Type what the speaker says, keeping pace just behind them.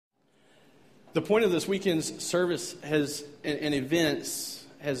The point of this weekend's service and events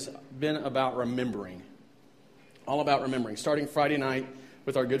has been about remembering. All about remembering. Starting Friday night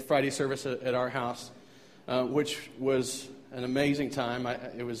with our Good Friday service at our house, which was an amazing time.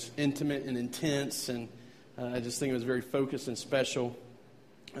 It was intimate and intense, and I just think it was very focused and special.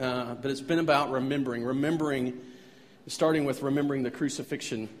 But it's been about remembering, starting with remembering the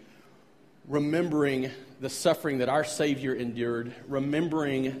crucifixion, remembering the suffering that our Savior endured,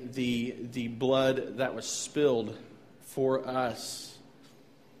 remembering the blood that was spilled for us.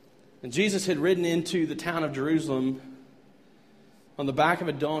 And Jesus had ridden into the town of Jerusalem on the back of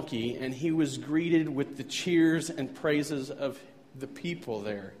a donkey, and he was greeted with the cheers and praises of the people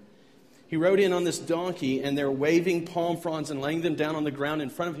there. He rode in on this donkey, and they're waving palm fronds and laying them down on the ground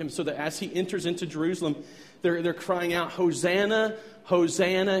in front of him, so that as he enters into Jerusalem, they're crying out, "Hosanna,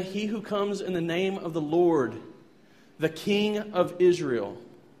 Hosanna, he who comes in the name of the Lord, the King of Israel."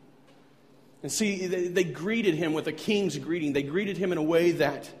 And see, they greeted him with a king's greeting. They greeted him in a way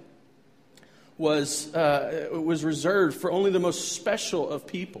that was reserved for only the most special of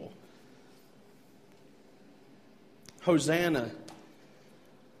people. Hosanna.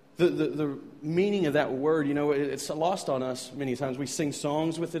 The meaning of that word, it's lost on us many times. We sing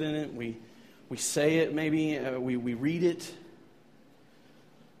songs with it in it. We say it maybe. We read it.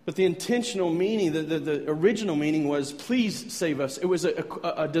 But the intentional meaning, the original meaning was, please save us. It was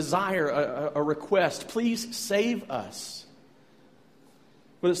a desire, a request. Please save us.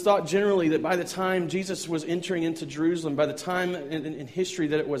 But it's thought generally that by the time Jesus was entering into Jerusalem, by the time in history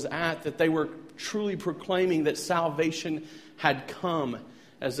that it was at, that they were truly proclaiming that salvation had come,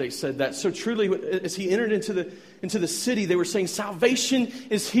 as they said that. So truly, as he entered into the city, they were saying, salvation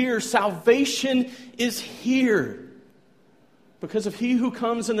is here, salvation is here. Because of he who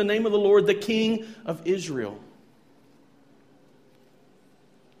comes in the name of the Lord, the King of Israel.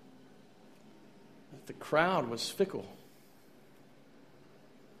 But the crowd was fickle.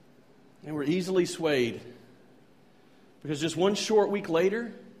 They were easily swayed. Because just one short week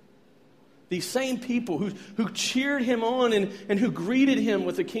later, these same people who cheered him on and who greeted him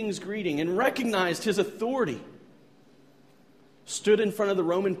with the king's greeting and recognized his authority stood in front of the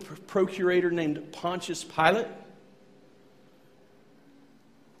Roman procurator named Pontius Pilate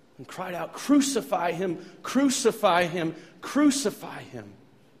and cried out, "Crucify him, crucify him, crucify him."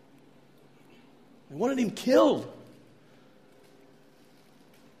 They wanted him killed.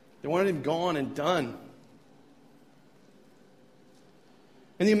 They wanted him gone and done.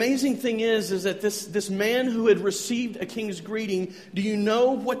 And the amazing thing is that this man who had received a king's greeting, do you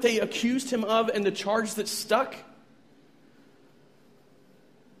know what they accused him of and the charge that stuck?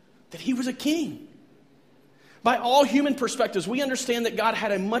 That he was a king. By all human perspectives, we understand that God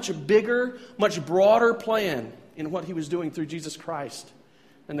had a much bigger, much broader plan in what he was doing through Jesus Christ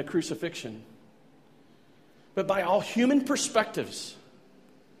and the crucifixion. But by all human perspectives,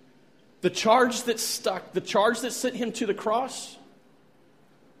 the charge that stuck, the charge that sent him to the cross,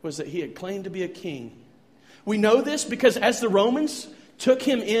 was that he had claimed to be a king. We know this because as the Romans took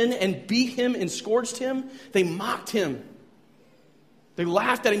him in and beat him and scourged him, they mocked him. They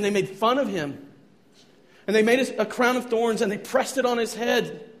laughed at him. They made fun of him. And they made a crown of thorns and they pressed it on his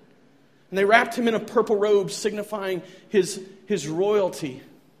head. And they wrapped him in a purple robe signifying his royalty.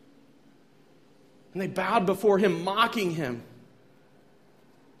 And they bowed before him, mocking him.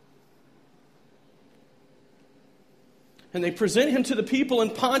 And they present him to the people,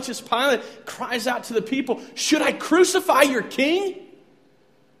 and Pontius Pilate cries out to the people, "Should I crucify your king?"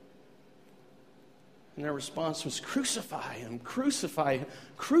 And their response was, "Crucify him, crucify him,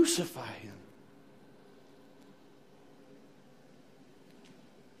 crucify him."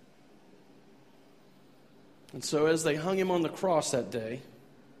 And so as they hung him on the cross that day,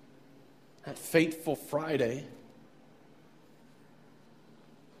 that fateful Friday,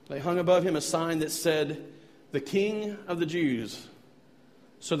 they hung above him a sign that said, "The King of the Jews,"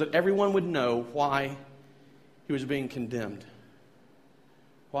 so that everyone would know why he was being condemned,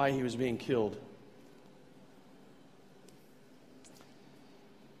 why he was being killed.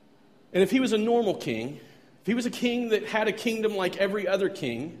 And if he was a normal king, if he was a king that had a kingdom like every other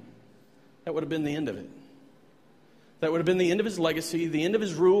king, that would have been the end of it. That would have been the end of his legacy, the end of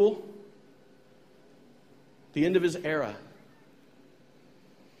his rule, the end of his era.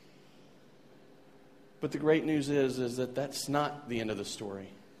 But the great news is that that's not the end of the story.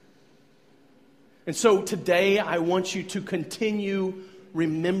 And so today I want you to continue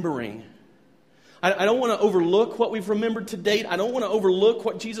remembering. I don't want to overlook what we've remembered to date. I don't want to overlook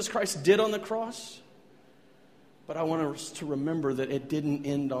what Jesus Christ did on the cross. But I want us to remember that it didn't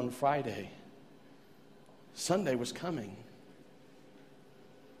end on Friday. Sunday was coming.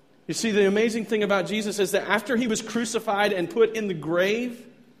 You see, the amazing thing about Jesus is that after he was crucified and put in the grave,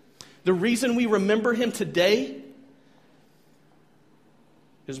 the reason we remember him today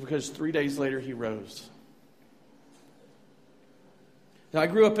is because 3 days later he rose. Now, I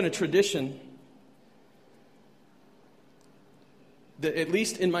grew up in a tradition that, at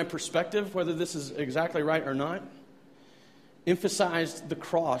least in my perspective, whether this is exactly right or not, emphasized the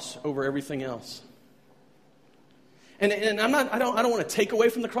cross over everything else. And I don't want to take away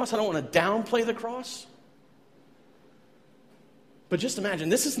from the cross. I don't want to downplay the cross. But just imagine,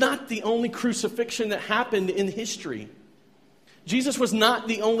 this is not the only crucifixion that happened in history. Jesus was not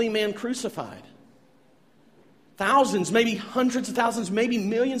the only man crucified. Thousands, maybe hundreds of thousands, maybe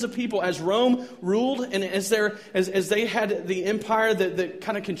millions of people, as Rome ruled and as they had the empire that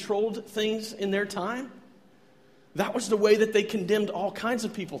kind of controlled things in their time, that was the way that they condemned all kinds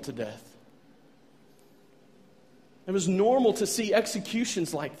of people to death. It was normal to see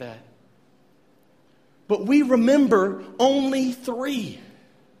executions like that. But we remember only 3.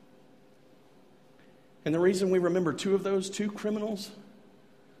 And the reason we remember 2 of those 2 criminals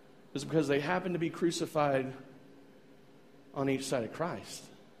is because they happened to be crucified on each side of Christ.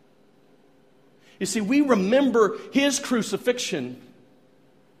 You see, we remember his crucifixion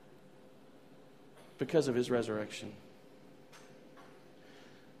because of his resurrection.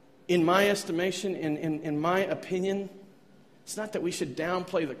 In my estimation, in my opinion, it's not that we should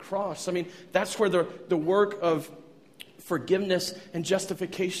downplay the cross. I mean, that's where the work of forgiveness and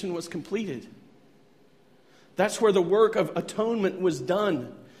justification was completed. That's where the work of atonement was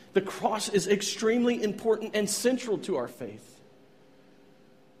done. The cross is extremely important and central to our faith.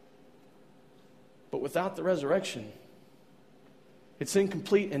 But without the resurrection, it's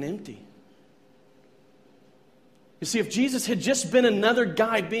incomplete and empty. You see, if Jesus had just been another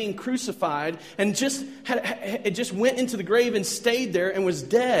guy being crucified and just went into the grave and stayed there and was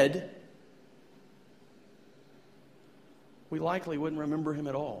dead, we likely wouldn't remember him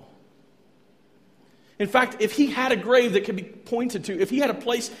at all. In fact, if he had a grave that could be pointed to, if he had a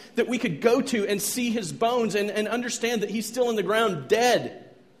place that we could go to and see his bones and understand that he's still in the ground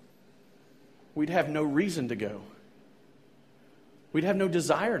dead, we'd have no reason to go. We'd have no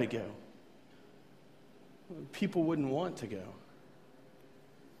desire to go. People wouldn't want to go.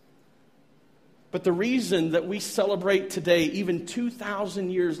 But the reason that we celebrate today, even 2,000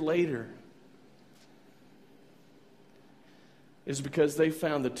 years later, is because they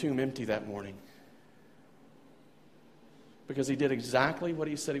found the tomb empty that morning. Because he did exactly what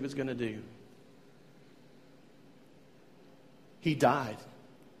he said he was going to do. He died.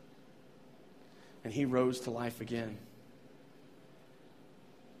 And he rose to life again.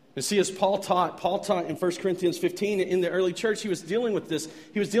 You see, as Paul taught in 1 Corinthians 15 in the early church, he was dealing with this.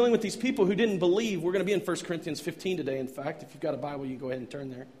 He was dealing with these people who didn't believe. We're going to be in 1 Corinthians 15 today, in fact. If you've got a Bible, you can go ahead and turn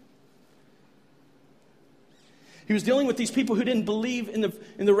there. He was dealing with these people who didn't believe in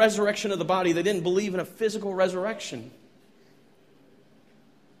the resurrection of the body. They didn't believe in a physical resurrection.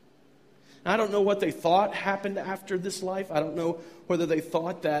 I don't know what they thought happened after this life. I don't know whether they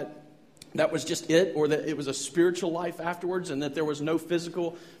thought that was just it, or that it was a spiritual life afterwards, and that there was no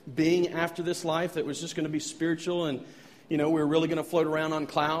physical being after this life, that was just going to be spiritual, and we were really going to float around on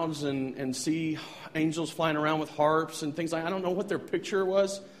clouds and see angels flying around with harps and things like that. I don't know what their picture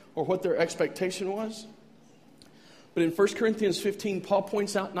was or what their expectation was. But in 1 Corinthians 15, Paul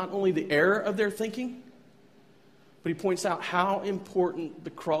points out not only the error of their thinking, but he points out how important the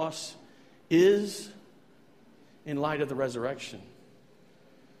cross is in light of the resurrection.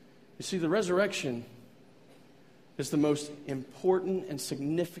 You see, the resurrection is the most important and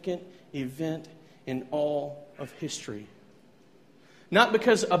significant event in all of history. Not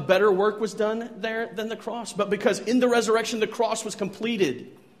because a better work was done there than the cross, but because in the resurrection, the cross was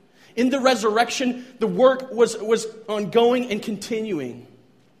completed. In the resurrection, the work was ongoing and continuing.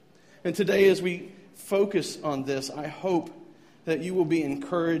 And today, as we focus on this, I hope that you will be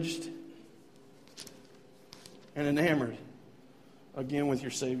encouraged and enamored again with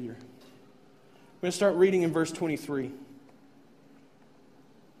your Savior. I'm going to start reading in verse 23.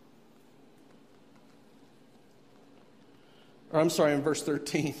 Or I'm sorry, in verse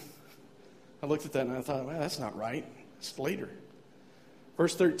 13. I looked at that and I thought, well, that's not right. It's later.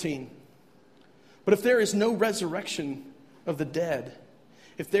 Verse 13. But if there is no resurrection of the dead,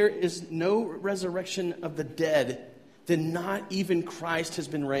 then not even Christ has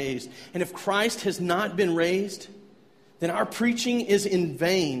been raised. And if Christ has not been raised, then our preaching is in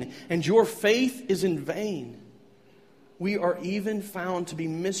vain, and your faith is in vain. We are even found to be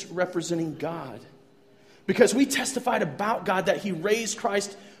misrepresenting God, because we testified about God that he raised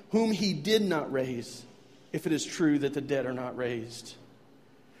Christ, whom he did not raise, if it is true that the dead are not raised.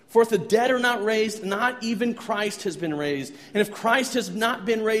 For if the dead are not raised, not even Christ has been raised. And if Christ has not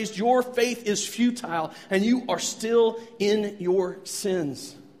been raised, your faith is futile, and you are still in your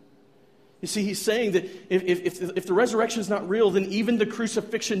sins. You see, he's saying that if the resurrection is not real, then even the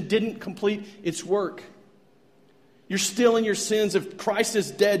crucifixion didn't complete its work. You're still in your sins. If Christ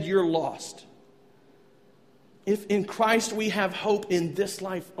is dead, you're lost. If in Christ we have hope in this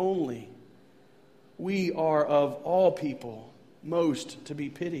life only, we are of all people most to be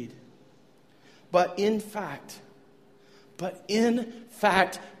pitied. But in fact,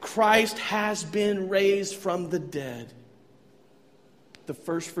 Christ has been raised from the dead, the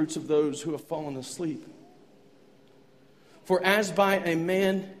first fruits of those who have fallen asleep. For as by a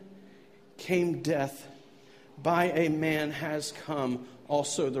man came death, by a man has come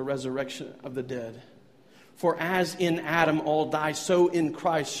also the resurrection of the dead. For as in Adam all die, so in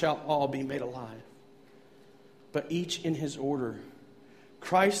Christ shall all be made alive. But each in his order.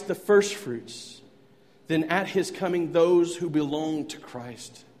 Christ the firstfruits, then at his coming those who belong to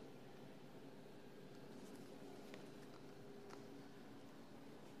Christ.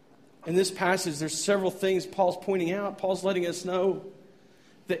 In this passage, there's several things Paul's pointing out. Paul's letting us know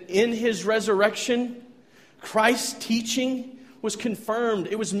that in his resurrection, Christ's teaching was confirmed.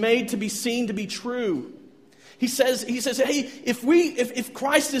 It was made to be seen to be true. He says, hey, if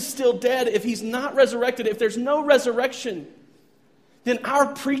Christ is still dead, if he's not resurrected, if there's no resurrection, then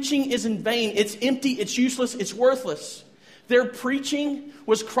our preaching is in vain. It's empty, it's useless, it's worthless. Their preaching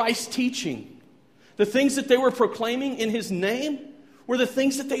was Christ's teaching. The things that they were proclaiming in his name were the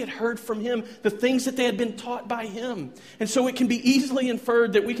things that they had heard from him, the things that they had been taught by him. And so it can be easily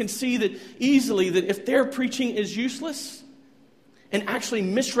inferred that we can see that easily that if their preaching is useless and actually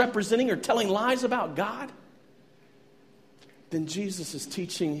misrepresenting or telling lies about God, then Jesus'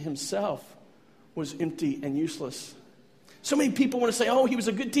 teaching himself was empty and useless. So many people want to say, oh, he was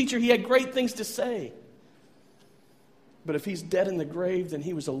a good teacher. He had great things to say. But if he's dead in the grave, then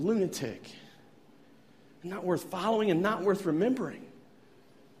he was a lunatic. Not worth following and not worth remembering.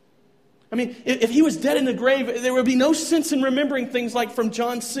 I mean, if he was dead in the grave, there would be no sense in remembering things like from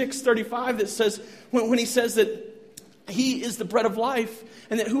John 6:35 that says, when he says that he is the bread of life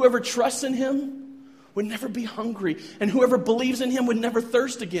and that whoever trusts in him would never be hungry, and whoever believes in him would never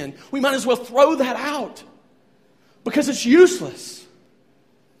thirst again. We might as well throw that out because it's useless.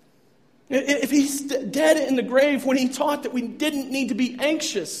 If he's dead in the grave when he taught that we didn't need to be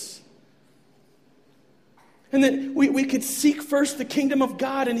anxious and that we could seek first the kingdom of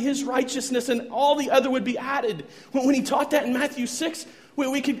God and his righteousness and all the other would be added. When he taught that in Matthew 6,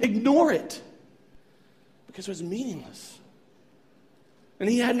 we could ignore it because it was meaningless. And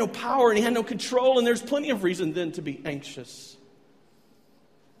he had no power and he had no control, and there's plenty of reason then to be anxious.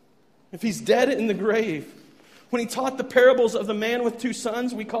 If he's dead in the grave, when he taught the parables of the man with two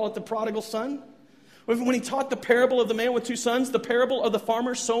sons, we call it the prodigal son. When he taught the parable of the man with two sons, the parable of the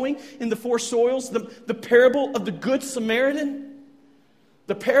farmer sowing in the four soils, the parable of the good Samaritan,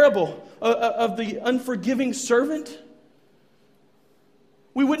 the parable of the unforgiving servant,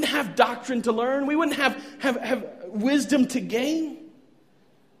 we wouldn't have doctrine to learn. We wouldn't have wisdom to gain.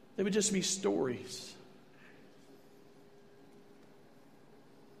 They would just be stories.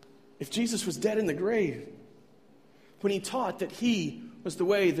 If Jesus was dead in the grave, when he taught that he was the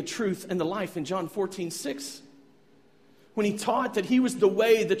way, the truth, and the life in John 14:6, when he taught that he was the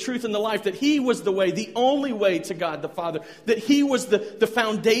way, the truth, and the life, that he was the way, the only way to God the Father, that he was the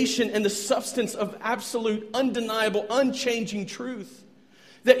foundation and the substance of absolute, undeniable, unchanging truth,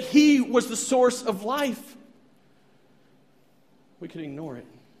 that he was the source of life, we could ignore it.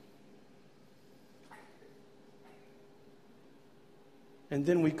 And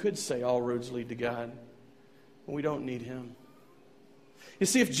then we could say all roads lead to God. We don't need him. You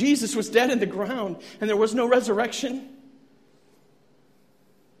see, if Jesus was dead in the ground and there was no resurrection,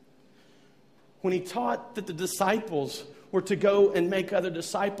 when he taught that the disciples were to go and make other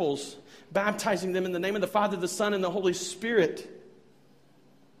disciples, baptizing them in the name of the Father, the Son, and the Holy Spirit,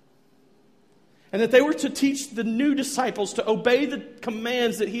 and that they were to teach the new disciples to obey the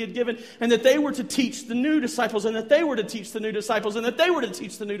commands that he had given, and that they were to teach the new disciples, and that they were to teach the new disciples, and that they were to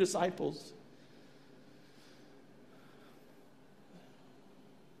teach the new disciples,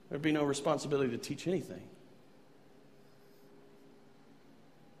 there'd be no responsibility to teach anything.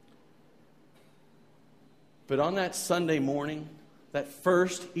 But on that Sunday morning, that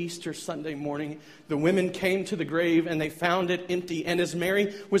first Easter Sunday morning, the women came to the grave and they found it empty. And as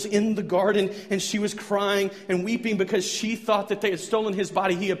Mary was in the garden and she was crying and weeping because she thought that they had stolen his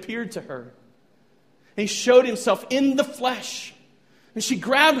body, he appeared to her. And he showed himself in the flesh. And she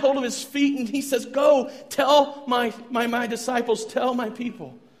grabbed hold of his feet and he says, go, tell my disciples, tell my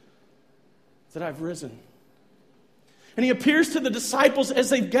people that I've risen. And he appears to the disciples as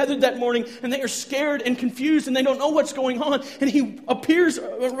they've gathered that morning, and they are scared and confused, and they don't know what's going on. And he appears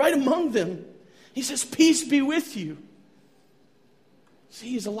right among them. He says, peace be with you. See,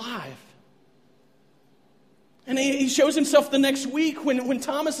 he's alive. And he shows himself the next week when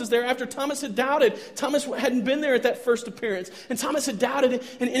Thomas is there, after Thomas had doubted. Thomas hadn't been there at that first appearance. And Thomas had doubted,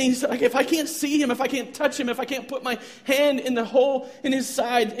 and he's like, if I can't see him, if I can't touch him, if I can't put my hand in the hole in his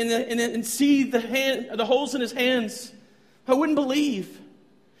side and see the holes in his hands, I wouldn't believe.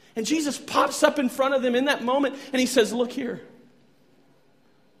 And Jesus pops up in front of them in that moment, and he says, look here.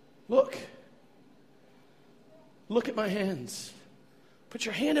 Look at my hands. Put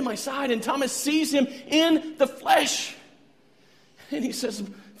your hand in my side. And Thomas sees him in the flesh. And he says,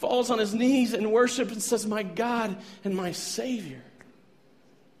 falls on his knees and worships and says, my God and my Savior.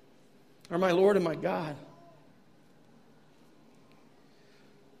 Or my Lord and my God.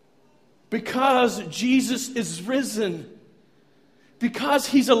 Because Jesus is risen. Because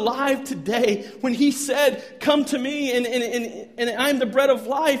he's alive today, when he said, come to me and I'm the bread of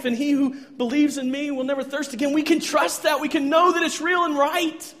life, and he who believes in me will never thirst again, we can trust that. We can know that it's real and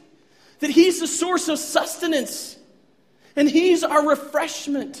right. That he's the source of sustenance. And he's our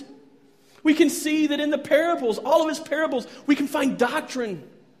refreshment. We can see that in the parables, all of his parables, we can find doctrine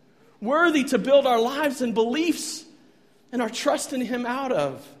worthy to build our lives and beliefs and our trust in him out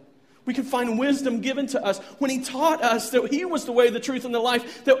of. We can find wisdom given to us when he taught us that he was the way, the truth, and the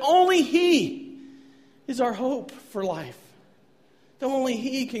life, that only he is our hope for life, that only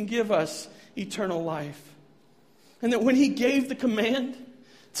he can give us eternal life. And that when he gave the command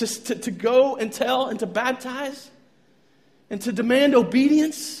to go and tell and to baptize and to demand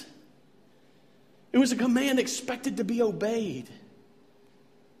obedience, it was a command expected to be obeyed.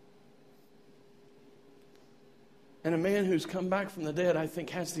 And a man who's come back from the dead, I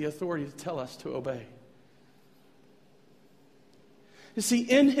think, has the authority to tell us to obey. You see,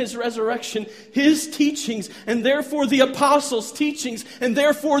 in his resurrection, his teachings, and therefore the apostles' teachings, and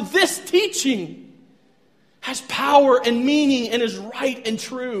therefore this teaching, has power and meaning and is right and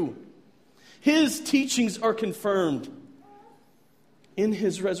true. His teachings are confirmed. In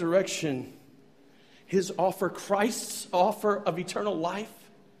his resurrection, his offer, Christ's offer of eternal life,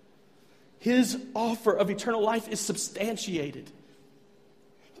 his offer of eternal life is substantiated.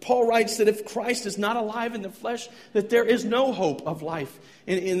 Paul writes that if Christ is not alive in the flesh, that there is no hope of life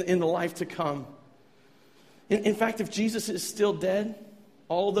in the life to come. In fact, if Jesus is still dead,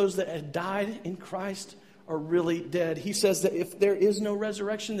 all those that had died in Christ are really dead. He says that if there is no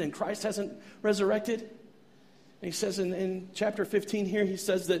resurrection, then Christ hasn't resurrected. And he says in chapter 15 here, he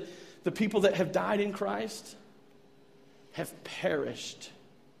says that the people that have died in Christ have perished.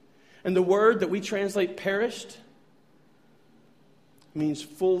 And the word that we translate perished means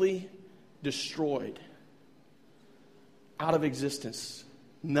fully destroyed, out of existence,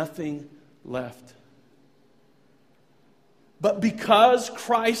 nothing left. But because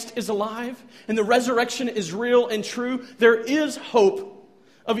Christ is alive and the resurrection is real and true, there is hope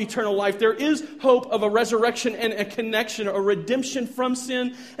of eternal life. There is hope of a resurrection and a connection, a redemption from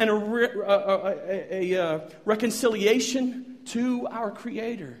sin, and a reconciliation to our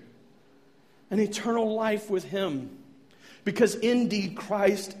Creator. An eternal life with him. Because indeed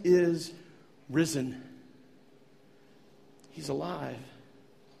Christ is risen. He's alive.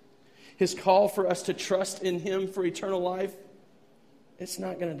 His call for us to trust in him for eternal life, it's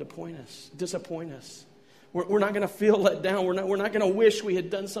not going to disappoint us. We're not going to feel let down. We're not going to wish we had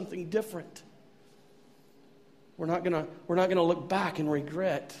done something different. We're not going to look back and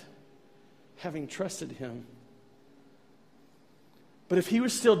regret having trusted him. But if he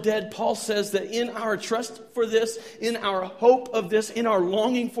was still dead, Paul says that in our trust for this, in our hope of this, in our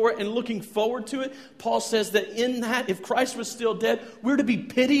longing for it and looking forward to it, Paul says that in that, if Christ was still dead, we're to be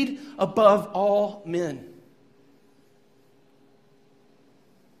pitied above all men.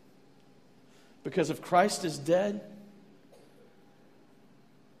 Because if Christ is dead,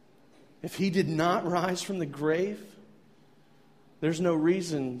 if he did not rise from the grave, there's no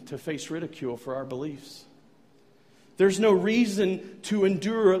reason to face ridicule for our beliefs. There's no reason to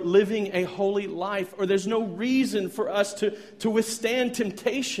endure living a holy life, or there's no reason for us to withstand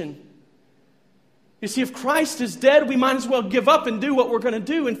temptation. You see, if Christ is dead, we might as well give up and do what we're going to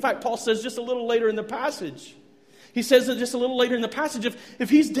do. In fact, Paul says just a little later in the passage. He says that just a little later in the passage, if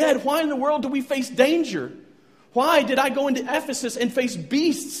he's dead, why in the world do we face danger? Why did I go into Ephesus and face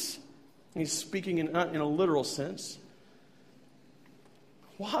beasts? And he's speaking in a literal sense.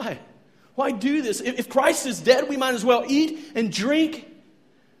 Why? Why do this? If Christ is dead, we might as well eat and drink,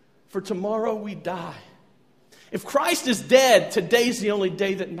 for tomorrow we die. If Christ is dead, today's the only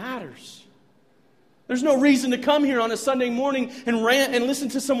day that matters. There's no reason to come here on a Sunday morning and rant and listen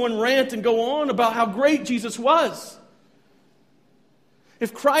to someone rant and go on about how great Jesus was.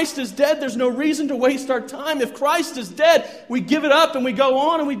 If Christ is dead, there's no reason to waste our time. If Christ is dead, we give it up and we go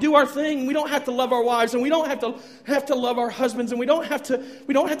on and we do our thing. We don't have to love our wives, and we don't have to love our husbands, and we don't have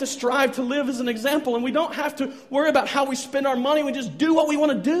to strive to live as an example, and we don't have to worry about how we spend our money. We just do what we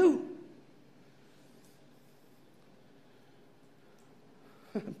want to do.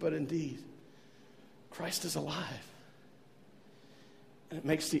 But indeed, Christ is alive. And it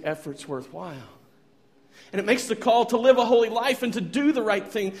makes the efforts worthwhile. And it makes the call to live a holy life and to do the right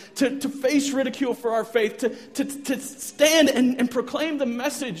thing, to face ridicule for our faith, to stand and proclaim the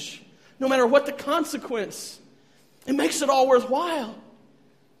message, no matter what the consequence. It makes it all worthwhile.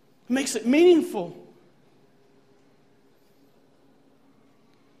 It makes it meaningful.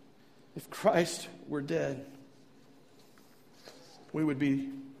 If Christ were dead, we would be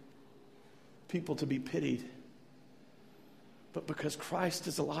people to be pitied. But because Christ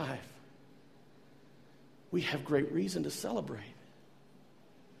is alive, we have great reason to celebrate.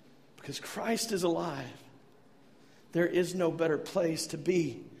 Because Christ is alive, there is no better place to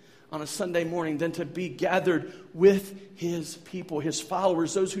be on a Sunday morning than to be gathered with His people, His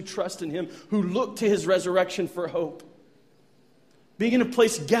followers, those who trust in Him, who look to His resurrection for hope. Being in a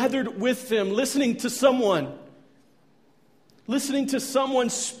place gathered with them, listening to someone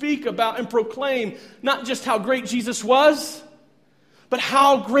speak about and proclaim not just how great Jesus was, but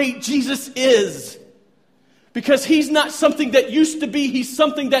how great Jesus is. Because He's not something that used to be, He's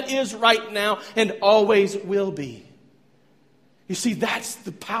something that is right now and always will be. You see, that's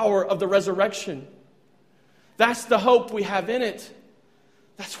the power of the resurrection. That's the hope we have in it.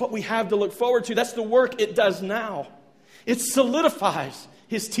 That's what we have to look forward to. That's the work it does now. It solidifies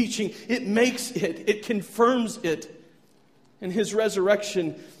His teaching. It makes it. It confirms it. And His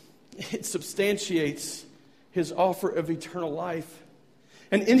resurrection, it substantiates His offer of eternal life.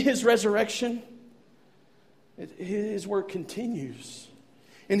 And in His resurrection, His work continues.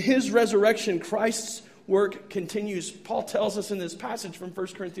 In His resurrection, Christ's work continues. Paul tells us in this passage from 1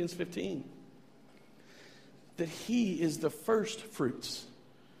 Corinthians 15 that He is the first fruits,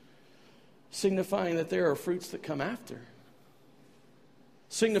 signifying that there are fruits that come after.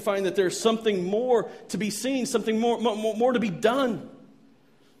 Signifying that there's something more to be seen, something more to be done.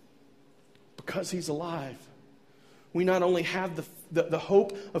 Because He's alive, we not only have the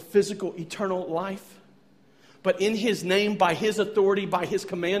hope of physical eternal life, but in His name, by His authority, by His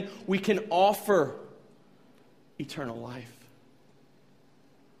command, we can offer eternal life.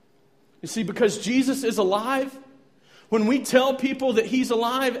 You see, because Jesus is alive, when we tell people that He's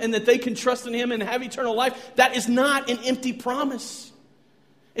alive and that they can trust in Him and have eternal life, that is not an empty promise.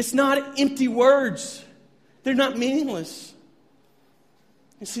 It's not empty words. They're not meaningless.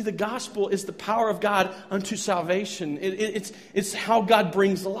 You see, the gospel is the power of God unto salvation. It's how God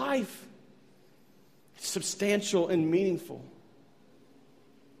brings life. It's substantial and meaningful.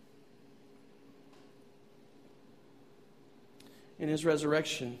 In His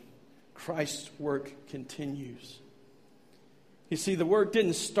resurrection, Christ's work continues. You see, the work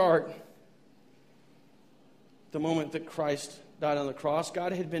didn't start the moment that Christ died on the cross.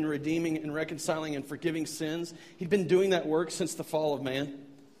 God had been redeeming and reconciling and forgiving sins. He'd been doing that work since the fall of man.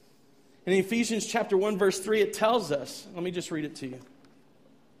 And in Ephesians chapter 1, verse 3, it tells us, let me just read it to you.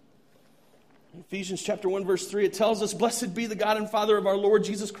 In Ephesians chapter 1, verse 3, it tells us, "Blessed be the God and Father of our Lord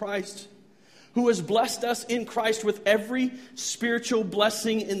Jesus Christ, who has blessed us in Christ with every spiritual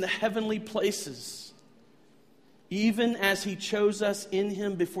blessing in the heavenly places, even as He chose us in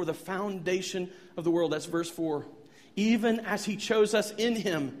Him before the foundation of the world." That's verse 4. Even as He chose us in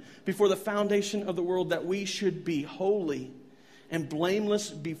Him before the foundation of the world, that we should be holy and blameless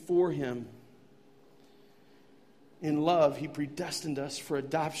before Him. In love, He predestined us for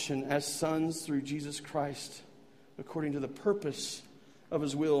adoption as sons through Jesus Christ, according to the purpose of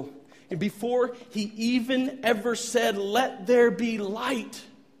His will. And before He even ever said, "Let there be light,"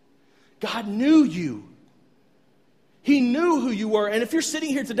 God knew you. He knew who you were. And if you're sitting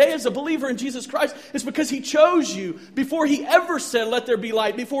here today as a believer in Jesus Christ, it's because He chose you before He ever said, "Let there be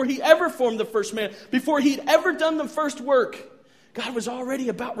light," before He ever formed the first man, before He'd ever done the first work. God was already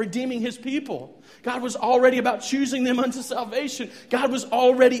about redeeming His people. God was already about choosing them unto salvation. God was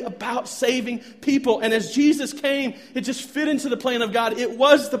already about saving people. And as Jesus came, it just fit into the plan of God. It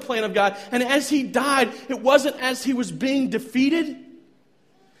was the plan of God. And as He died, it wasn't as He was being defeated.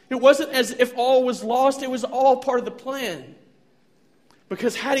 It wasn't as if all was lost. It was all part of the plan.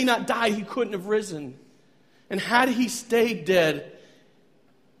 Because had He not died, He couldn't have risen. And had He stayed dead,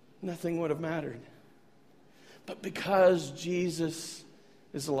 nothing would have mattered. But because Jesus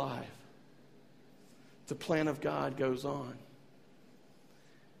is alive, the plan of God goes on.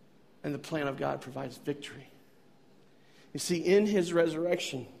 And the plan of God provides victory. You see, in his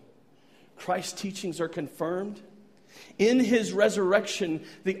resurrection, Christ's teachings are confirmed. In his resurrection,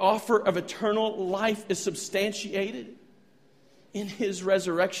 the offer of eternal life is substantiated. In his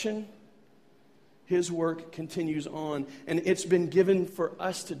resurrection, his work continues on, and it's been given for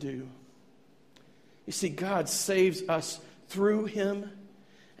us to do. You see, God saves us through him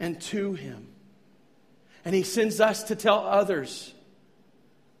and to him. And he sends us to tell others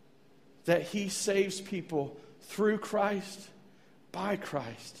that he saves people through Christ, by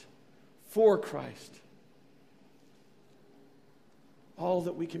Christ, for Christ. All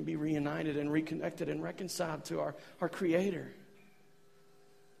that we can be reunited and reconnected and reconciled to our Creator.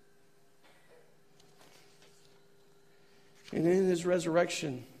 And in his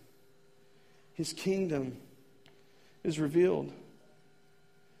resurrection, his kingdom is revealed.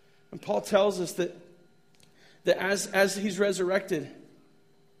 And Paul tells us that as he's resurrected,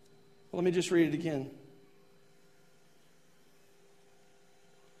 well, let me just read it again.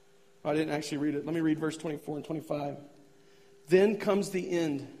 I didn't actually read it. Let me read verse 24 and 25. Then comes the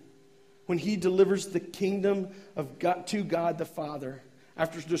end, when he delivers the kingdom of God to God the Father,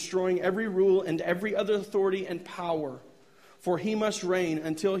 after destroying every rule and every other authority and power. For he must reign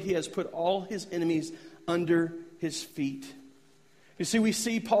until he has put all his enemies under his feet. You see, we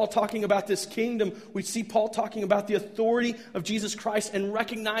see Paul talking about this kingdom. We see Paul talking about the authority of Jesus Christ and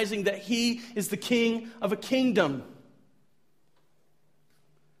recognizing that he is the king of a kingdom.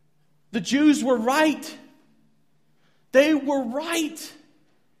 The Jews were right. They were right.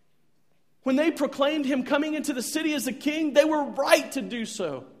 When they proclaimed him coming into the city as a king, they were right to do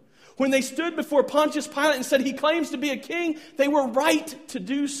so. When they stood before Pontius Pilate and said he claims to be a king, they were right to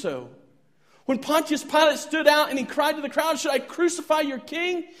do so. When Pontius Pilate stood out and he cried to the crowd, "Should I crucify your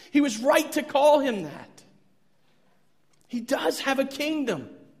king?" He was right to call him that. He does have a kingdom,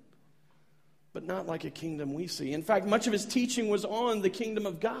 but not like a kingdom we see. In fact, much of his teaching was on the kingdom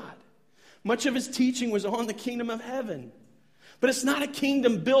of God. Much of his teaching was on the kingdom of heaven. But it's not a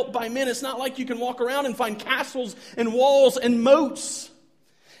kingdom built by men. It's not like you can walk around and find castles and walls and moats.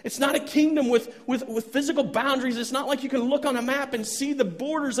 It's not a kingdom with physical boundaries. It's not like you can look on a map and see the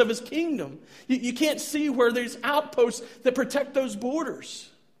borders of his kingdom. You can't see where there's outposts that protect those borders.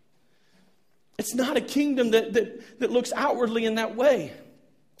 It's not a kingdom that looks outwardly in that way.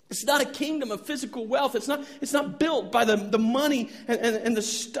 It's not a kingdom of physical wealth. It's not built by the money and the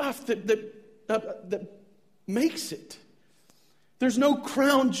stuff that makes it. There's no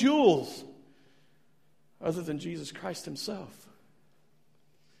crown jewels other than Jesus Christ himself.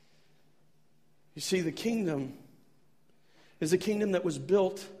 You see, the kingdom is a kingdom that was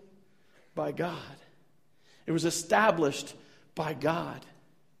built by God. It was established by God.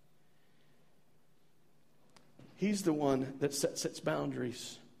 He's the one that sets its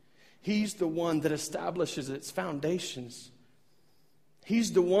boundaries. He's the one that establishes its foundations.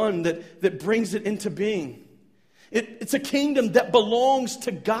 He's the one that brings it into being. It's a kingdom that belongs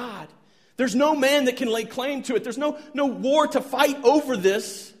to God. There's no man that can lay claim to it. There's no war to fight over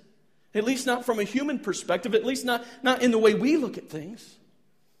this. At least not from a human perspective. At least not in the way we look at things.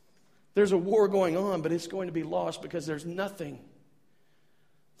 There's a war going on, but it's going to be lost because there's nothing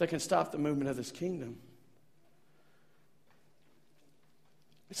that can stop the movement of this kingdom.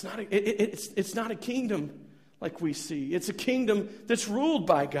 It's not a kingdom like we see. It's a kingdom that's ruled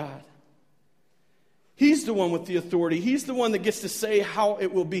by God. He's the one with the authority. He's the one that gets to say how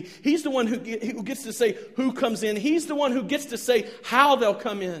it will be. He's the one who gets to say who comes in. He's the one who gets to say how they'll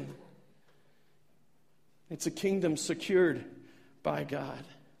come in. It's a kingdom secured by God.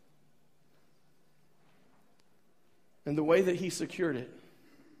 And the way that he secured it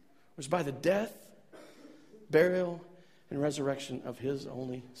was by the death, burial, and resurrection of his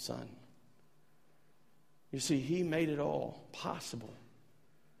only Son. You see, he made it all possible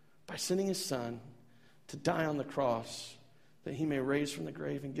by sending his Son to die on the cross that he may raise from the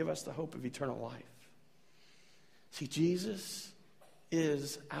grave and give us the hope of eternal life. See, Jesus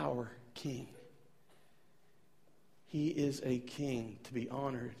is our King. He is a king to be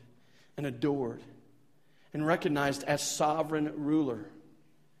honored and adored and recognized as sovereign ruler.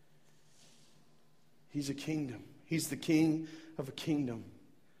 He's a kingdom. He's the king of a kingdom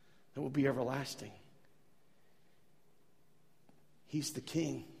that will be everlasting. He's the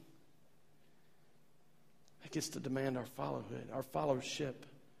king that gets to demand our followhood, our followership.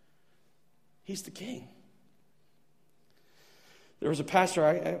 He's the king. There was a pastor,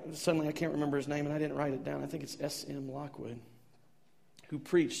 I can't remember his name, and I didn't write it down. I think it's S.M. Lockwood, who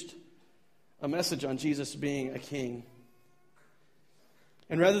preached a message on Jesus being a king.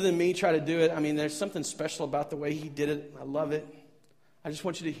 And rather than me try to do it, I mean, there's something special about the way he did it. I love it. I just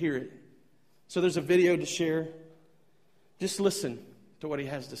want you to hear it. So there's a video to share. Just listen to what he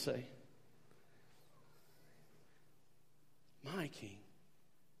has to say. My King.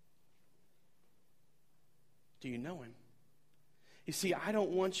 Do you know him? You see, I don't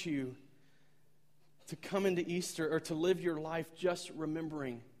want you to come into Easter or to live your life just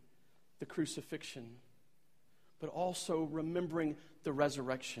remembering the crucifixion, but also remembering the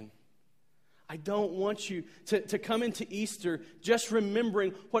resurrection. I don't want you to come into Easter just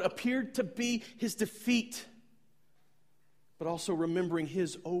remembering what appeared to be his defeat, but also remembering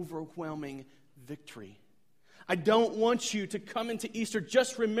his overwhelming victory. I don't want you to come into Easter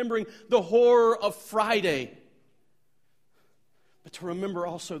just remembering the horror of Friday, but to remember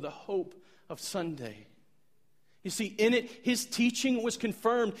also the hope of Sunday. You see, in it, his teaching was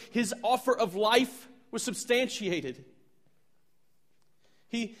confirmed. His offer of life was substantiated.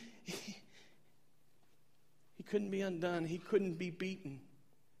 He couldn't be undone. He couldn't be beaten.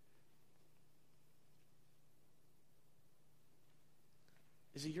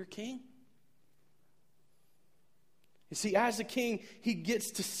 Is he your king? You see, as a king, he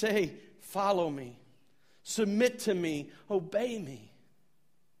gets to say, follow me, submit to me, obey me.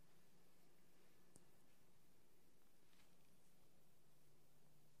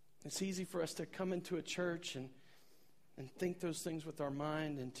 It's easy for us to come into a church and think those things with our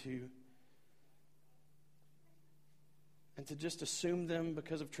mind and to just assume them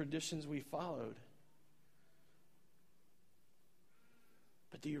because of traditions we followed.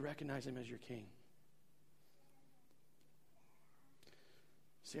 But do you recognize him as your king?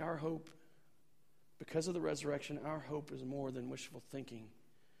 See, our hope, because of the resurrection, our hope is more than wishful thinking.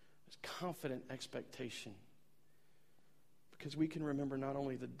 It's confident expectation. Because we can remember not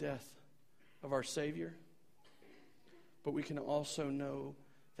only the death of our Savior, but we can also know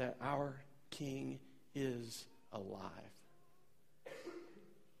that our King is alive.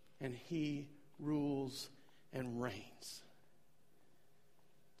 And he rules and reigns.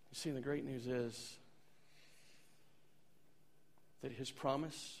 You see, the great news is that his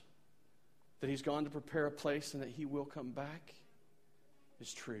promise, that he's gone to prepare a place and that he will come back,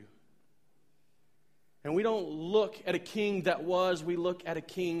 is true. And we don't look at a king that was, we look at a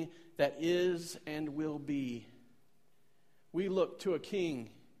king that is and will be. We look to a king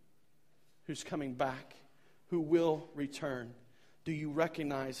who's coming back, who will return. Do you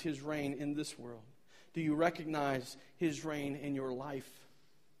recognize his reign in this world? Do you recognize his reign in your life?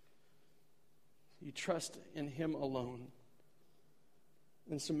 You trust in him alone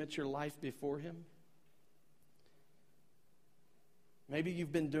and submit your life before him? Maybe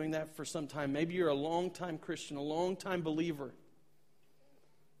you've been doing that for some time. Maybe you're a long-time Christian, a long-time believer.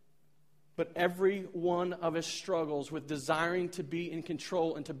 But every one of us struggles with desiring to be in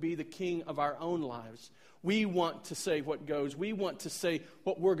control and to be the king of our own lives. We want to say what goes. We want to say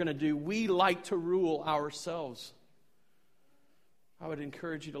what we're going to do. We like to rule ourselves. I would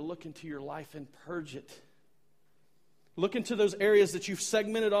encourage you to look into your life and purge it. Look into those areas that you've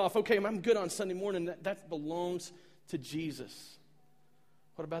segmented off. Okay, I'm good on Sunday morning. That belongs to Jesus.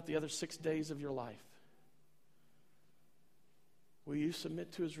 What about the other 6 days of your life? Will you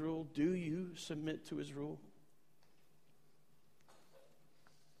submit to his rule? Do you submit to his rule?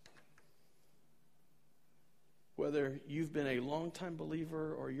 Whether you've been a long-time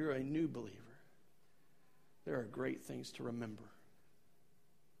believer or you're a new believer, there are great things to remember.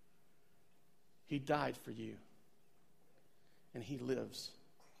 He died for you, and he lives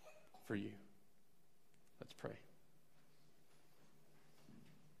for you. Let's pray.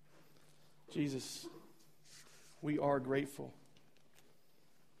 Jesus, we are grateful.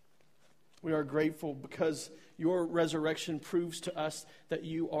 We are grateful because your resurrection proves to us that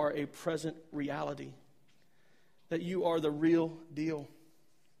you are a present reality, that you are the real deal,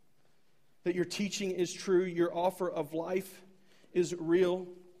 that your teaching is true, your offer of life is real,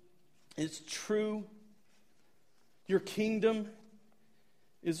 it's true, your kingdom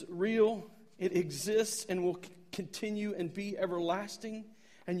is real, it exists and will continue and be everlasting.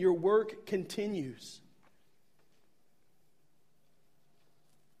 And your work continues.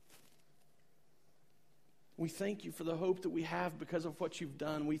 We thank you for the hope that we have because of what you've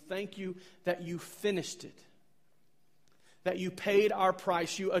done. We thank you that you finished it. That you paid our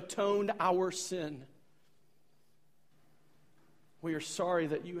price. You atoned our sin. We are sorry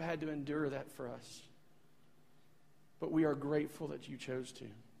that you had to endure that for us. But we are grateful that you chose to.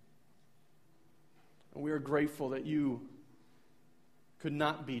 And we are grateful that you could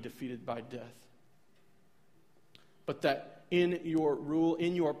not be defeated by death. But that in your rule,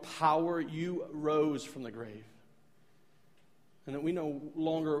 in your power, you rose from the grave. And that we no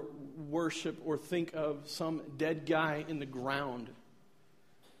longer worship or think of some dead guy in the ground,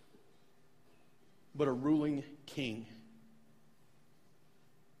 but a ruling king.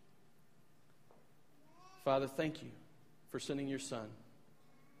 Father, thank you for sending your Son,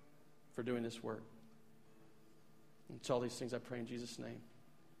 for doing this work. And it's all these things I pray in Jesus' name.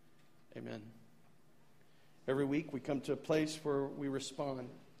 Amen. Every week we come to a place where we respond.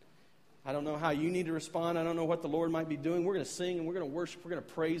 I don't know how you need to respond. I don't know what the Lord might be doing. We're going to sing and we're going to worship. We're going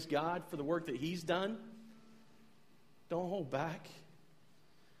to praise God for the work that He's done. Don't hold back.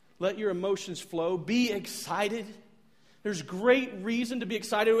 Let your emotions flow. Be excited. There's great reason to be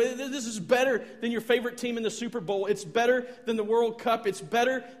excited. This is better than your favorite team in the Super Bowl. It's better than the World Cup. It's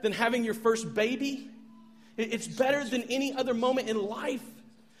better than having your first baby. It's better than any other moment in life.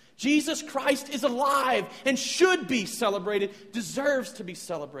 Jesus Christ is alive and should be celebrated, deserves to be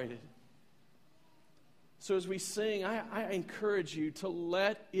celebrated. So as we sing, I encourage you to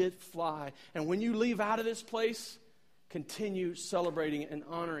let it fly. And when you leave out of this place, continue celebrating and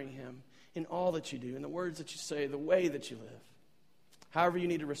honoring Him in all that you do, in the words that you say, the way that you live. However you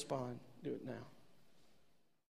need to respond, do it now.